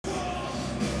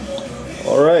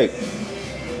Alright,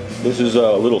 this is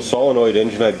a little solenoid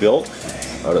engine I built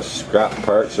out of scrap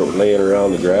parts that were laying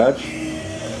around the garage.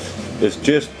 It's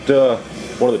just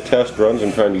one of the test runs.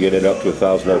 I'm trying to get it up to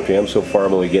 1,000 RPM. So far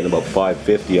I'm only getting about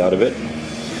 550 out of it.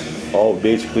 All we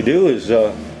basically do is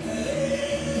give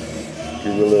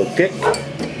her a little kick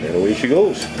and away she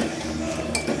goes.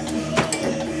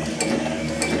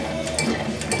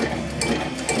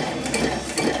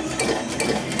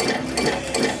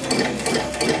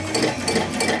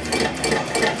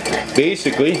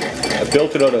 Basically, I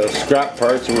built it out of scrap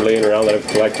parts that were laying around that I've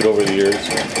collected over the years.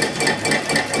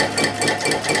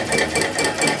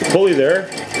 The pulley there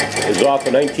is off a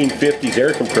 1950s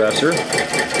air compressor.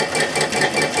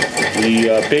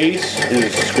 The base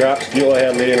is scrap steel I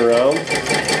had laying around.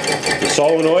 The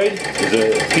solenoid is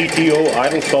a PTO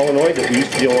idle solenoid that we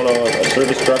used to deal on a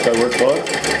service truck I worked on.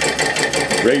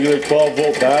 Regular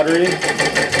 12-volt battery.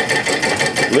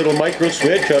 Little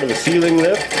microswitch out of a ceiling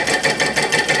lift.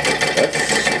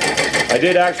 I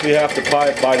did actually have to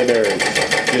buy the bearings,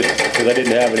 just because I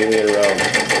didn't have any laying around.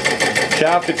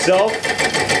 Shaft itself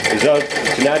is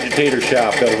it's an agitator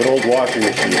shaft out of an old washing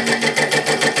machine.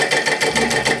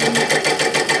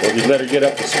 We'll just let her get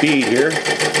up to speed here.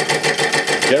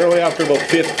 Generally after about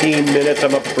 15 minutes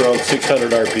I'm up around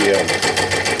 600 RPM.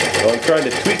 So I'm trying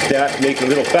to tweak that to make it a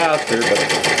little faster, but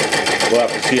we'll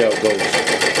have to see how it goes.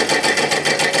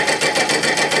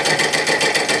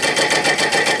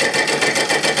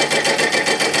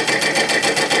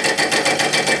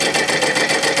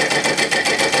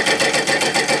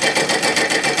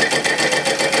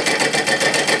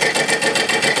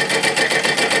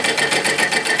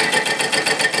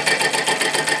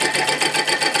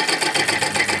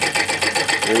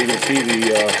 There you can see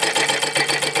the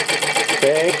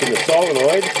bank and the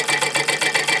solenoid.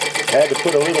 I had to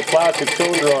put a little plastic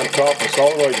cylinder on top of the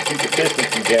solenoid to keep the piston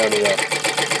from jamming up.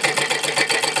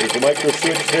 There's the micro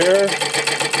switch there.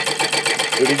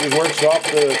 So it just works off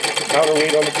the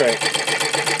counterweight on the crank.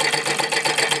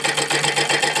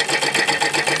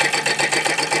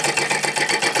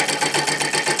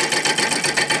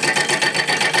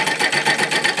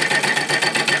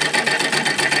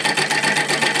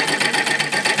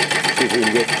 See if we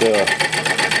can get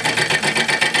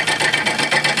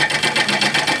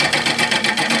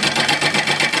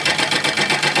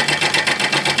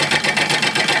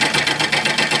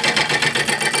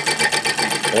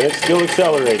and it's still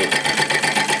accelerating.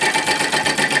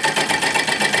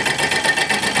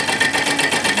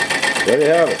 There you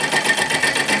have it.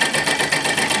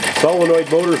 Solenoid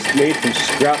motor made from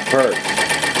scrap parts.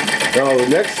 Now the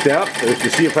next step is to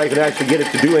see if I can actually get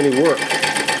it to do any work.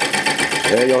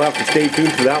 And you'll have to stay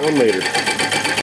tuned for that one later.